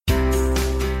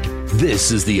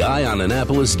This is the Eye on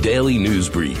Annapolis Daily News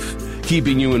Brief,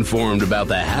 keeping you informed about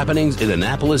the happenings in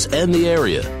Annapolis and the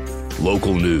area.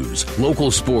 Local news,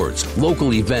 local sports,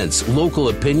 local events, local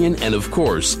opinion, and of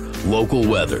course, local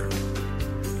weather.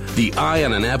 The Eye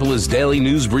on Annapolis Daily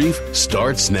News Brief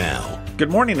starts now. Good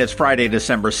morning. It's Friday,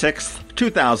 December 6th,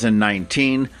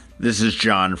 2019. This is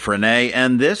John Frenaye,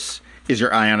 and this is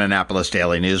your Eye on Annapolis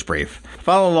Daily News Brief.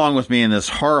 Follow along with me in this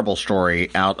horrible story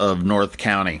out of North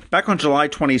County. Back on July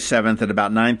 27th at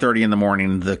about 9:30 in the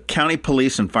morning, the county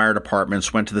police and fire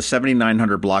departments went to the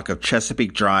 7900 block of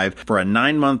Chesapeake Drive for a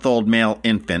 9-month-old male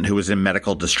infant who was in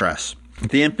medical distress.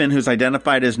 The infant, who's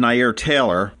identified as Nair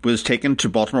Taylor, was taken to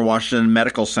Baltimore Washington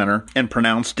Medical Center and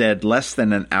pronounced dead less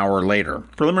than an hour later.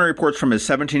 Preliminary reports from his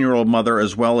 17-year-old mother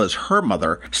as well as her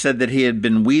mother said that he had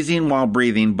been wheezing while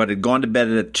breathing but had gone to bed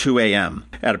at 2 a.m.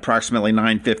 At approximately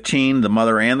 9:15, the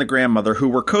mother and the grandmother, who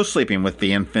were co-sleeping with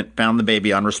the infant, found the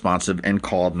baby unresponsive and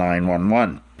called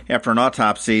 911. After an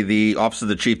autopsy, the Office of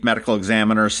the Chief Medical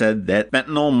Examiner said that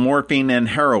fentanyl, morphine, and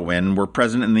heroin were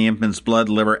present in the infant's blood,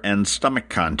 liver, and stomach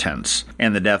contents,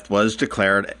 and the death was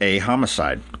declared a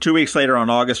homicide. 2 weeks later, on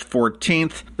August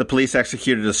 14th, the police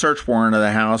executed a search warrant of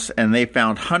the house, and they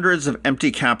found hundreds of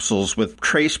empty capsules with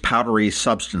trace powdery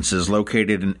substances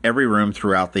located in every room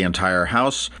throughout the entire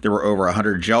house. There were over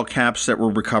 100 gel caps that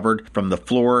were recovered from the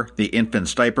floor, the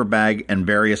infant's diaper bag, and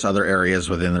various other areas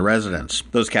within the residence.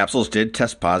 Those capsules did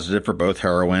test positive for both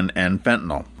heroin and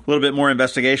fentanyl. A little bit more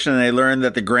investigation, and they learned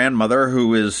that the grandmother,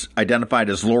 who is identified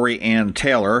as Lori Ann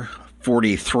Taylor,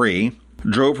 43,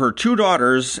 drove her 2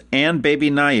 daughters and baby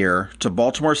Nair to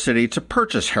Baltimore City to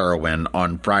purchase heroin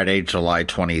on Friday, July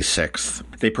 26th.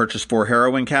 They purchased 4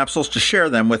 heroin capsules to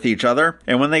share them with each other,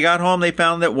 and when they got home, they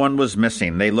found that one was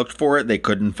missing. They looked for it, they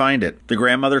couldn't find it. The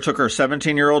grandmother took her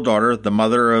 17-year-old daughter, the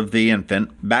mother of the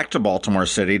infant, back to Baltimore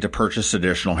City to purchase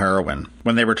additional heroin.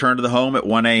 When they returned to the home at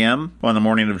 1 a.m. on the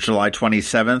morning of July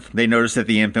 27th, they noticed that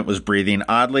the infant was breathing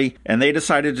oddly, and they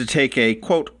decided to take a,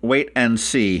 quote,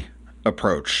 wait-and-see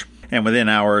approach. And within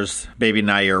hours, baby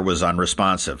Nair was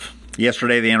unresponsive.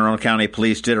 Yesterday, the Anne Arundel County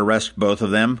Police did arrest both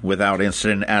of them without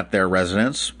incident at their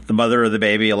residence. The mother of the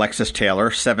baby, Alexis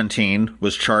Taylor, 17,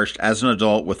 was charged as an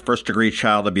adult with first-degree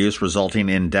child abuse resulting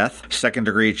in death,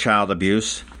 second-degree child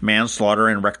abuse, manslaughter,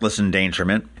 and reckless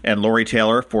endangerment. And Lori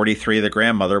Taylor, 43, the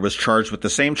grandmother, was charged with the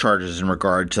same charges in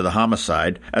regard to the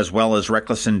homicide, as well as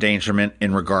reckless endangerment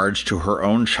in regards to her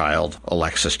own child,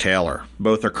 Alexis Taylor.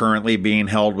 Both are currently being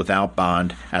held without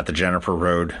bond at the Jennifer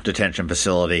Road Detention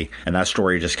Facility, and that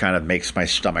story just kind of makes my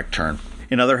stomach turn.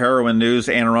 In other heroin news,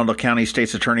 Anne Arundel County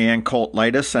State's Attorney Ann Colt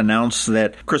Lightus announced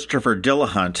that Christopher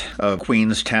Dillahunt of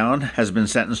Queenstown has been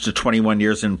sentenced to 21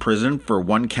 years in prison for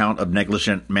 1 count of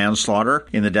negligent manslaughter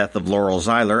in the death of Laurel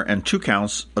Zeiler and 2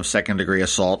 counts of second-degree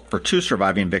assault for 2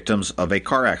 surviving victims of a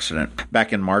car accident.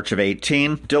 Back in March of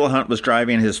 18, Dillahunt was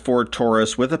driving his Ford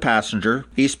Taurus with a passenger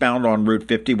eastbound on Route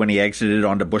 50 when he exited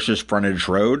onto Bush's Frontage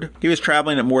Road. He was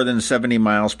traveling at more than 70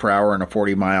 miles per hour in a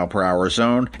 40-mile-per-hour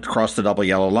zone across the double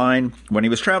yellow line. When he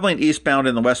was traveling eastbound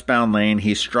in the westbound lane,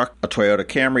 he struck a Toyota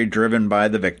Camry driven by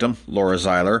the victim, Laura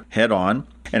Zeiler, head-on.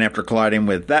 And after colliding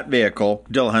with that vehicle,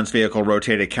 Dillahunt's vehicle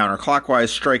rotated counterclockwise,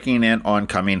 striking an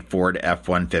oncoming Ford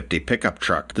F-150 pickup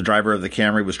truck. The driver of the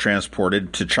Camry was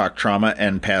transported to shock trauma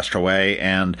and passed away,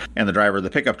 and the driver of the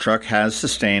pickup truck has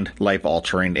sustained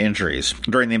life-altering injuries.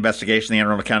 During the investigation, the Anne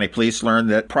Arundel County Police learned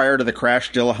that prior to the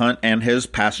crash, Dillahunt and his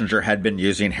passenger had been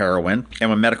using heroin, and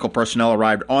when medical personnel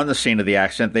arrived on the scene of the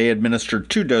accident, they administered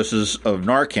 2 doses of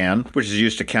Narcan, which is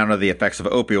used to counter the effects of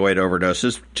opioid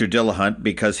overdoses, to Dillahunt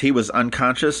because he was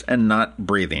unconscious and not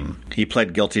breathing. He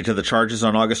pled guilty to the charges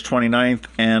on August 29th,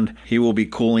 and he will be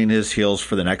cooling his heels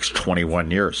for the next 21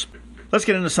 years. Let's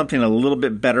get into something a little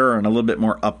bit better and a little bit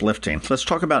more uplifting. Let's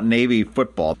talk about Navy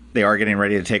football. They are getting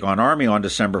ready to take on Army on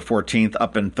December 14th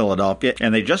up in Philadelphia,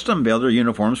 and they just unveiled their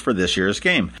uniforms for this year's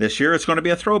game. This year it's going to be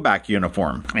a throwback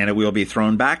uniform, and it will be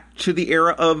thrown back to the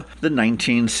era of the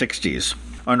 1960s.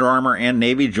 Under Armour and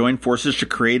Navy joined forces to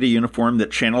create a uniform that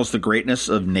channels the greatness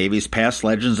of Navy's past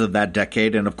legends of that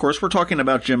decade, and of course we're talking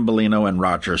about Jim Bellino and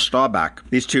Roger Staubach.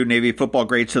 These 2 Navy football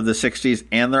greats of the 60s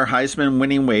and their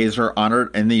Heisman-winning ways are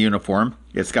honored in the uniform.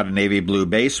 It's got a navy blue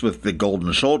base with the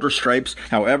golden shoulder stripes.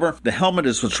 However, the helmet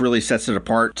is what really sets it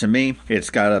apart to me. It's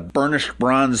got a burnished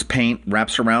bronze paint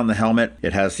wraps around the helmet.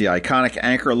 It has the iconic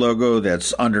anchor logo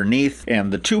that's underneath,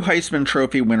 and the 2 Heisman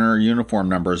Trophy winner uniform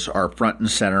numbers are front and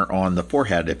center on the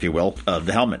forehead, if you will, of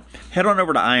the helmet. Head on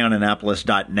over to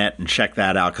eyeonannapolis.net and check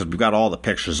that out because we've got all the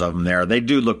pictures of them there. They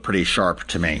do look pretty sharp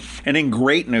to me. And in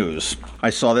great news, I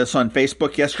saw this on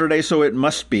Facebook yesterday, so it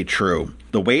must be true.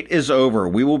 The wait is over.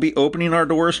 We will be opening our our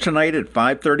doors tonight at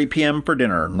 5:30 p.m. for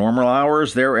dinner. Normal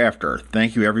hours thereafter.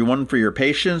 Thank you, everyone, for your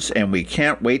patience, and we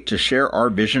can't wait to share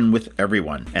our vision with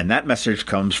everyone. And that message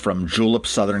comes from JULEP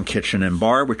Southern Kitchen and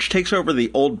Bar, which takes over the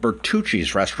old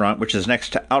Bertucci's restaurant, which is next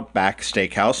to Outback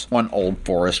Steakhouse on Old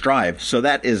Forest Drive. So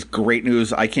that is great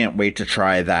news. I can't wait to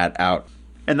try that out.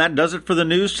 And that does it for the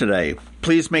news today.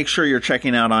 Please make sure you're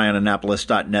checking out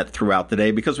eyeonannapolis.net throughout the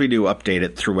day because we do update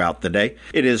it throughout the day.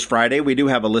 It is Friday. We do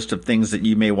have a list of things that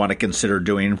you may want to consider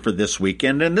doing for this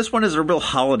weekend, and this one is a real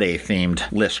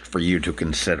holiday-themed list for you to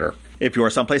consider. If you are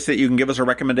someplace that you can give us a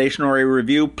recommendation or a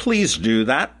review, please do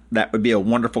that. That would be a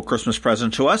wonderful Christmas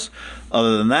present to us.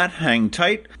 Other than that, hang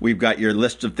tight. We've got your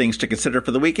list of things to consider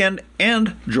for the weekend,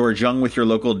 and George Young with your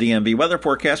local DMV weather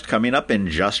forecast coming up in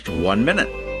just 1 minute.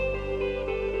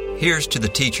 Here's to the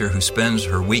teacher who spends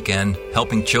her weekend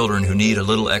helping children who need a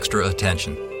little extra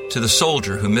attention. To the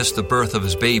soldier who missed the birth of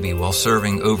his baby while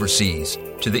serving overseas.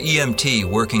 To the EMT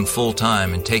working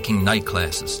full-time and taking night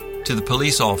classes. To the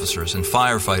police officers and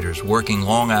firefighters working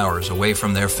long hours away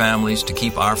from their families to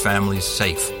keep our families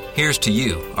safe. Here's to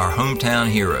you, our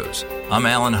hometown heroes. I'm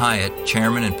Alan Hyatt,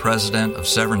 Chairman and President of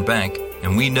Severn Bank,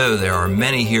 and we know there are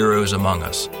many heroes among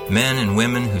us. Men and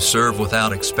women who serve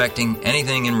without expecting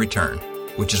anything in return.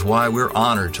 Which is why we're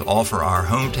honored to offer our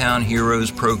Hometown Heroes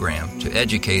program to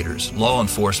educators, law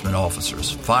enforcement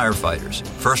officers, firefighters,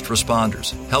 first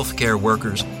responders, healthcare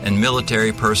workers, and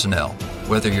military personnel.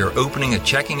 Whether you're opening a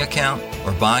checking account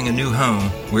or buying a new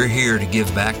home, we're here to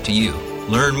give back to you.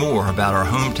 Learn more about our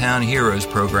Hometown Heroes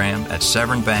program at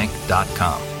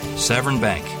severnbank.com. Severn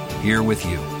Bank, here with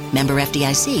you. Member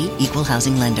FDIC, Equal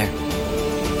Housing Lender.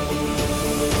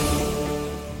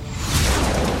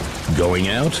 Going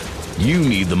out? You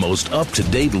need the most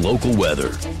up-to-date local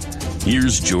weather.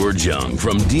 Here's George Young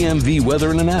from DMV Weather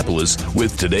in Annapolis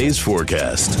with today's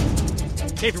forecast.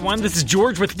 Hey everyone, this is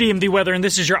George with DMV Weather, and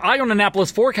this is your Eye on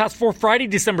Annapolis forecast for Friday,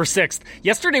 December 6th.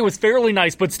 Yesterday was fairly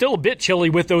nice, but still a bit chilly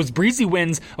with those breezy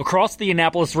winds across the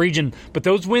Annapolis region. But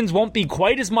those winds won't be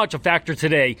quite as much a factor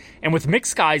today. And with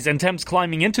mixed skies and temps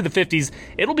climbing into the 50s,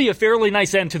 it'll be a fairly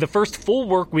nice end to the first full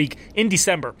work week in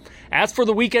December. As for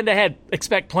the weekend ahead,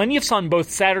 expect plenty of sun both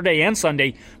Saturday and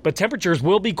Sunday, but temperatures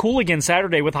will be cool again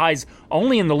Saturday with highs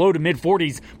only in the low to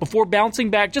mid-40s before bouncing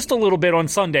back just a little bit on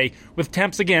Sunday with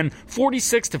temps again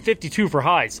 46 to 52 for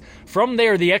highs. From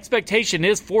there, the expectation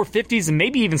is for 50s and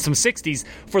maybe even some 60s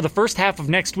for the first half of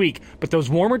next week, but those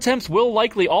warmer temps will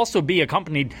likely also be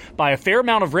accompanied by a fair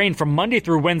amount of rain from Monday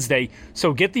through Wednesday,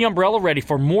 so get the umbrella ready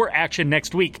for more action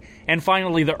next week. And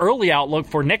finally, the early outlook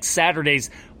for next Saturday's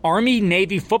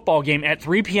Army-Navy football game at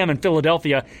 3 p.m. in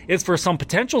Philadelphia is for some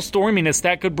potential storminess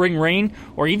that could bring rain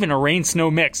or even a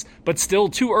rain-snow mix, but still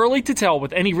too early to tell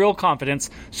with any real confidence,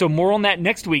 so more on that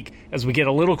next week as we get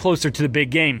a little closer to the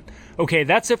big game. Okay,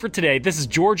 that's it for today. This is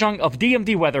George Young of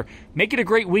DMV Weather. Make it a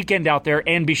great weekend out there,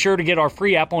 and be sure to get our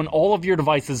free app on all of your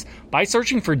devices by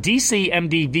searching for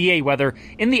DCMDVA Weather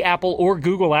in the Apple or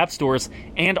Google App Stores,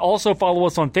 and also follow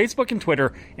us on Facebook and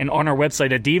Twitter and on our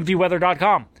website at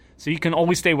dmvweather.com. so you can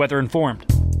always stay weather informed.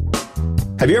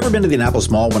 Have you ever been to the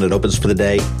Annapolis Mall when it opens for the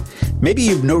day? Maybe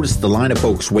you've noticed the line of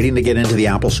folks waiting to get into the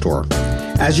Apple Store.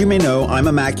 As you may know, I'm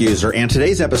a Mac user, and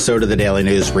today's episode of the Daily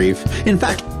News Brief, in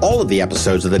fact, all of the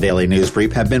episodes of the Daily News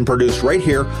Brief have been produced right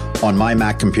here on my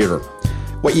Mac computer.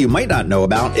 What you might not know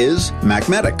about is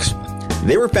Macmedics.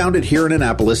 They were founded here in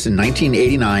Annapolis in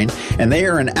 1989, and they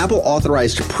are an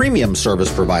Apple-authorized premium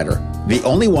service provider, the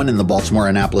only one in the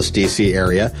Baltimore-Annapolis, D.C.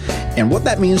 area. And what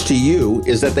that means to you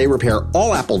is that they repair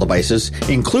all Apple devices,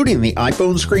 including the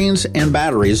iPhone screens and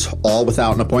batteries, all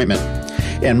without an appointment.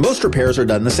 And most repairs are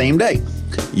done the same day,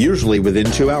 usually within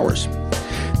 2 hours.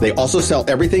 They also sell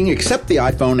everything except the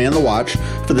iPhone and the watch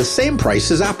for the same price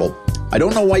as Apple. I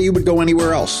don't know why you would go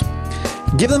anywhere else.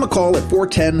 Give them a call at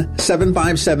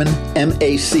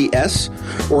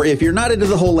 410-757-MACS, or if you're not into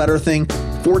the whole letter thing,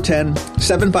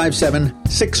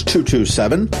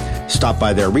 410-757-6227. Stop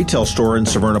by their retail store in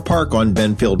Severna Park on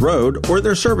Benfield Road, or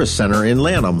their service center in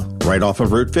Lanham, right off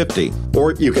of Route 50.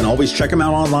 Or you can always check them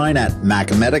out online at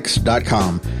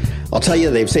macmedics.com. I'll tell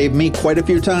you, they've saved me quite a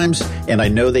few times, and I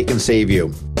know they can save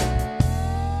you.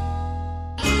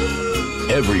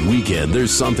 Every weekend,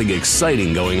 there's something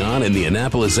exciting going on in the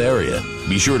Annapolis area.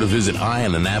 Be sure to visit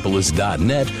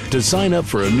eyeonannapolis.net to sign up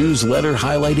for a newsletter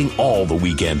highlighting all the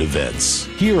weekend events.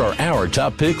 Here are our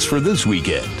top picks for this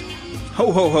weekend.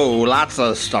 Ho, ho, ho. Lots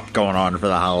of stuff going on for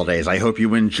the holidays. I hope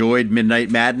you enjoyed Midnight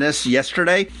Madness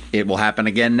yesterday. It will happen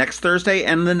again next Thursday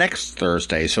and the next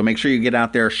Thursday. So make sure you get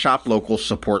out there, shop local,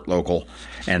 support local,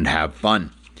 and have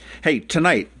fun. Hey,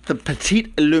 tonight, the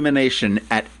Petite Illumination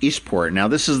at Eastport. Now,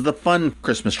 this is the fun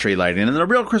Christmas tree lighting, and the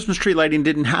real Christmas tree lighting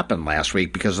didn't happen last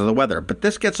week because of the weather, but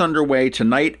this gets underway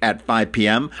tonight at 5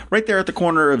 p.m., right there at the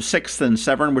corner of 6th and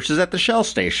 7th, which is at the Shell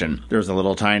Station. There's a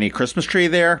little tiny Christmas tree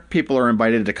there. People are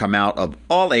invited to come out of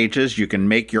all ages. You can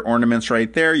make your ornaments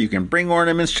right there. You can bring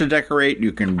ornaments to decorate.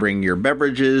 You can bring your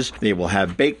beverages. They will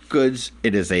have baked goods.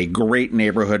 It is a great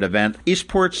neighborhood event.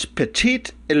 Eastport's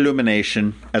Petite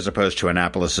Illumination as opposed to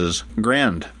Annapolis's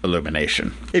Grand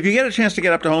Illumination. If you get a chance to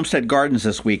get up to Homestead Gardens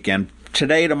this weekend,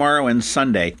 today, tomorrow, and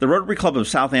Sunday, the Rotary Club of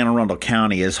South Anne Arundel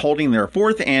County is holding their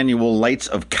 4th annual Lights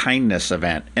of Kindness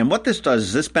event. And what this does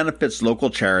is this benefits local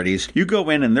charities. You go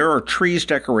in and there are trees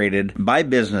decorated by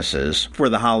businesses for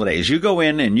the holidays. You go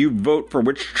in and you vote for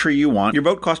which tree you want. Your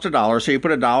vote costs $1, so you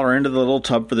put $1 into the little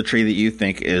tub for the tree that you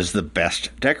think is the best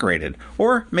decorated.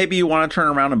 Or maybe you want to turn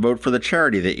around and vote for the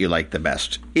charity that you like the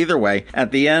best. Either way,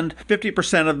 at the end,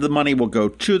 50% of the money will go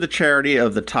to the charity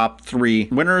of the top 3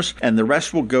 winners, and the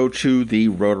rest will go to the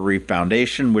Rotary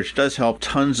Foundation, which does help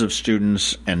tons of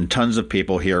students and tons of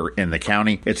people here in the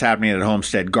county. It's happening at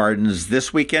Homestead Gardens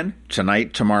this weekend,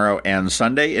 tonight, tomorrow, and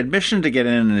Sunday. Admission to get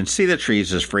in and see the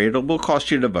trees is free. It will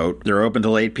cost you to vote. They're open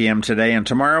till 8 p.m. today and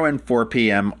tomorrow and 4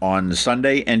 p.m. on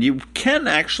Sunday, and you can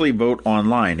actually vote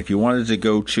online. If you wanted to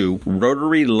go to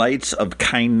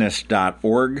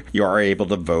RotaryLightsOfKindness.org, you are able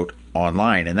to vote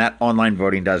online, and that online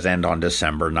voting does end on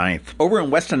December 9th. Over in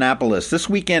West Annapolis, this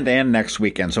weekend and next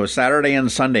weekend, so Saturday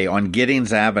and Sunday on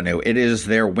Giddings Avenue, it is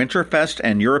their Winterfest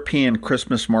and European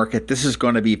Christmas Market. This is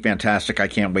going to be fantastic. I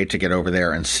can't wait to get over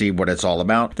there and see what it's all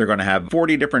about. They're going to have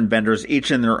 40 different vendors,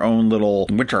 each in their own little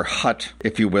winter hut,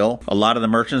 if you will. A lot of the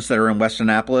merchants that are in West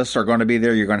Annapolis are going to be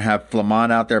there. You're going to have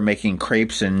Flamand out there making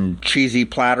crepes and cheesy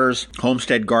platters.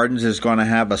 Homestead Gardens is going to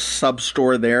have a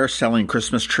sub-store there selling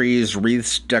Christmas trees,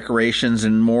 wreaths, decorations,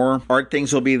 and more. Art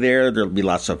things will be there. There'll be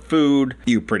lots of food.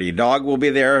 You Pretty Dog will be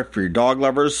there for your dog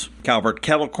lovers. Calvert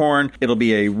Kettle Corn. It'll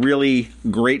be a really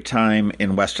great time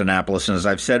in West Annapolis. And as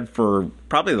I've said for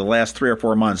probably the last 3 or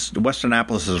 4 months, West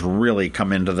Annapolis has really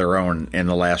come into their own in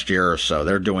the last year or so.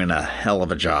 They're doing a hell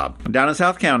of a job. Down in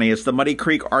South County, it's the Muddy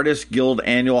Creek Artists Guild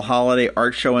Annual Holiday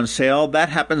Art Show and Sale. That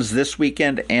happens this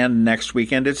weekend and next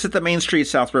weekend. It's at the Main Street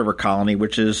South River Colony,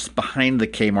 which is behind the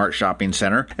Kmart Shopping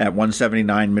Center at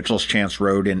 179 Mitchell's Chance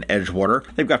Road in Edgewater.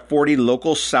 They've got 40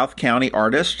 local South County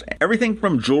artists. Everything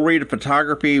from jewelry to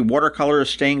photography, watercolor,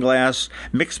 stained glass,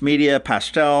 mixed media,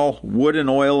 pastel, wood and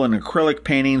oil and acrylic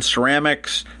painting,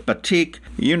 ceramics, batik,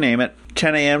 you name it.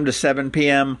 10 a.m. to 7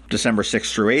 p.m., December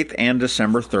 6th through 8th, and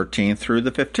December 13th through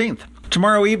the 15th.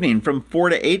 Tomorrow evening from 4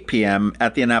 to 8 p.m.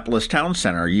 at the Annapolis Town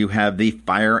Center, you have the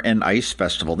Fire and Ice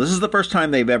Festival. This is the first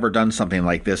time they've ever done something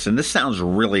like this, and this sounds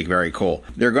really very cool.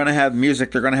 They're going to have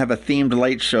music. They're going to have a themed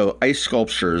light show, ice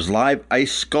sculptures, live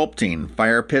ice sculpting,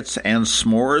 fire pits, and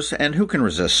s'mores. And who can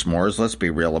resist s'mores? Let's be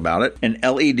real about it. An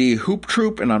LED hoop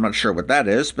troop, and I'm not sure what that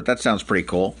is, but that sounds pretty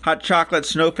cool. Hot chocolate,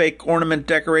 snowflake, ornament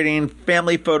decorating,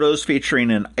 family photos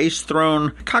featuring an ice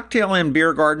throne, cocktail and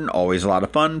beer garden, always a lot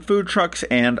of fun, food trucks,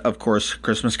 and, of course,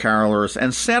 Christmas carolers,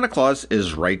 and Santa Claus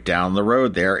is right down the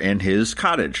road there in his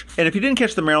cottage. And if you didn't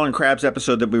catch the Maryland Crabs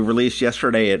episode that we released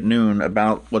yesterday at noon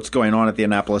about what's going on at the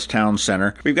Annapolis Town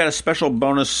Center, we've got a special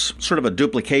bonus, sort of a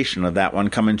duplication of that one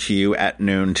coming to you at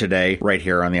noon today, right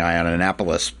here on the Eye on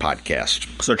Annapolis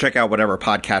podcast. So check out whatever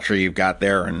podcatcher you've got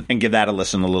there and give that a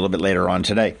listen a little bit later on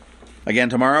today. Again,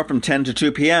 tomorrow from 10 to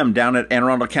 2 p.m. down at Anne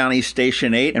Arundel County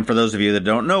Station 8. And for those of you that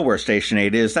don't know where Station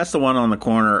 8 is, that's the one on the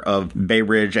corner of Bay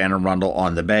Ridge and Arundel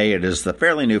on the Bay. It is the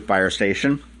fairly new fire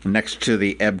station next to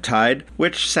the Ebb Tide,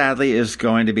 which sadly is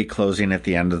going to be closing at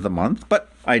the end of the month. But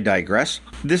I digress.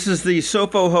 This is the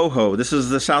Sofo Ho Ho. This is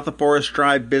the South of Forest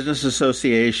Drive Business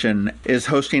Association is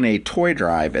hosting a toy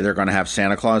drive. They're going to have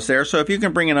Santa Claus there. So if you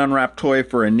can bring an unwrapped toy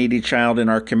for a needy child in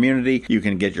our community, you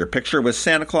can get your picture with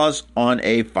Santa Claus on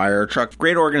a fire truck.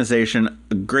 Great organization,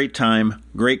 great time,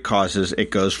 great causes.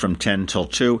 It goes from 10 till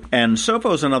 2. And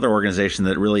Sofo is another organization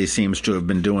that really seems to have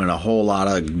been doing a whole lot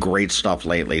of great stuff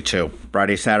lately, too.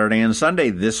 Friday, Saturday, and Sunday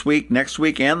this week, next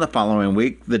week, and the following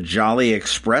week, the Jolly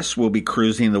Express will be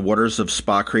cruising the waters of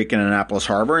Spa Creek in Annapolis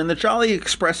Harbor. And the Jolly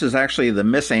Express is actually the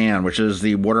Miss Anne, which is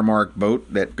the watermark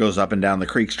boat that goes up and down the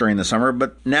creeks during the summer.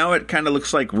 But now it kind of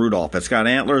looks like Rudolph. It's got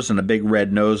antlers and a big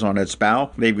red nose on its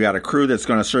bow. They've got a crew that's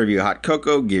going to serve you hot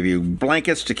cocoa, give you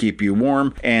blankets to keep you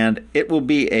warm, and it will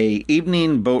be a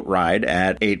evening boat ride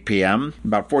at 8 p.m.,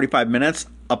 about 45 minutes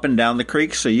up and down the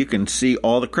creek so you can see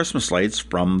all the Christmas lights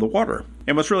from the water.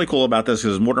 And what's really cool about this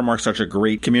is Watermark's such a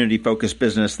great community-focused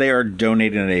business. They are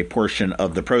donating a portion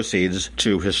of the proceeds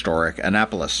to historic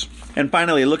Annapolis. And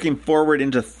finally, looking forward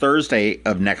into Thursday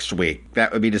of next week,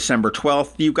 that would be December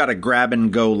 12th, you've got a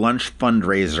grab-and-go lunch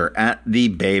fundraiser at the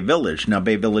Bay Village. Now,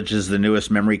 Bay Village is the newest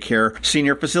memory care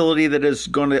senior facility that is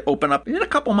going to open up in a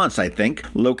couple months, I think,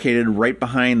 located right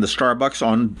behind the Starbucks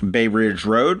on Bay Ridge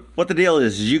Road. What the deal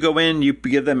is you go in, you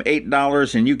give them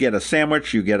 $8, and you get a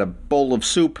sandwich, you get a bowl of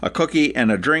soup, a cookie,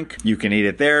 and a drink. You can eat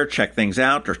it there, check things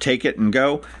out, or take it and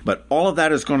go. But all of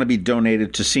that is going to be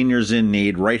donated to seniors in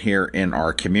need right here in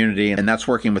our community. And that's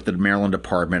working with the Maryland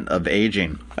Department of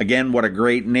Aging. Again, what a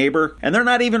great neighbor. And they're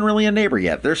not even really a neighbor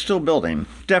yet. They're still building.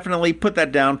 Definitely put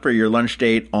that down for your lunch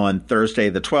date on Thursday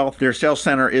the 12th. Their sales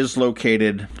center is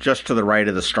located just to the right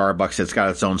of the Starbucks. It's got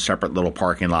its own separate little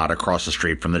parking lot across the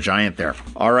street from the Giant there.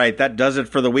 All right, that does it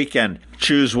for the weekend.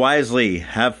 Choose wisely.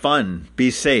 Have fun. Be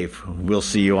safe. We'll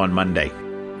see you on Monday.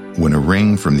 When a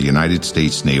ring from the United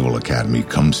States Naval Academy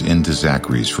comes into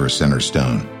Zachary's for a center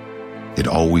stone, it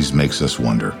always makes us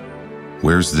wonder,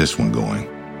 where's this one going?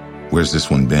 Where's this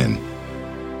one been?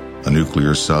 A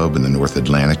nuclear sub in the North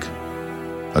Atlantic?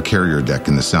 A carrier deck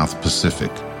in the South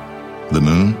Pacific? The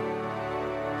moon?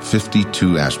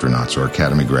 52 astronauts are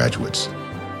Academy graduates,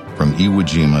 from Iwo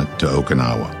Jima to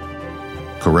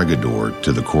Okinawa, Corregidor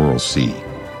to the Coral Sea,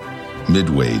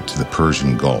 Midway to the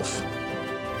Persian Gulf,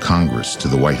 Congress to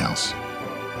the White House.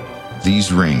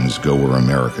 These rings go where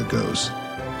America goes.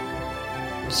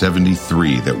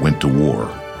 73 that went to war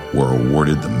were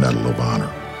awarded the Medal of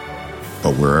Honor.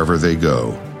 But wherever they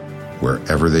go,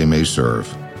 wherever they may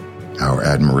serve, our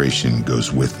admiration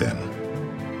goes with them.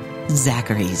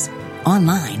 Zachary's.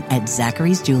 Online at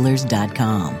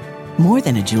zacharysjewelers.com. More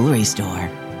than a jewelry store,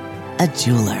 a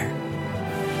jeweler.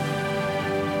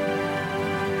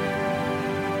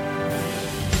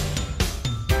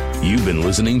 You've been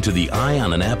listening to the Eye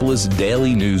on Annapolis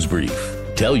Daily News Brief.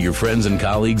 Tell your friends and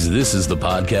colleagues this is the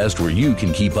podcast where you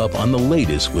can keep up on the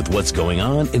latest with what's going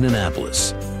on in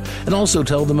Annapolis. And also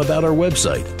tell them about our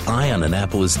website,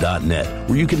 eyeonannapolis.net,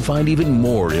 where you can find even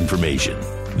more information.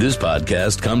 This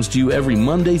podcast comes to you every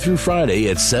Monday through Friday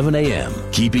at 7 a.m.,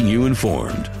 keeping you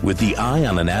informed with the Eye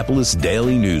on Annapolis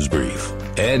Daily News Brief.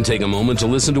 And take a moment to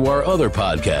listen to our other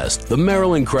podcast, The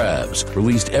Maryland Crabs,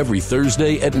 released every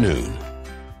Thursday at noon.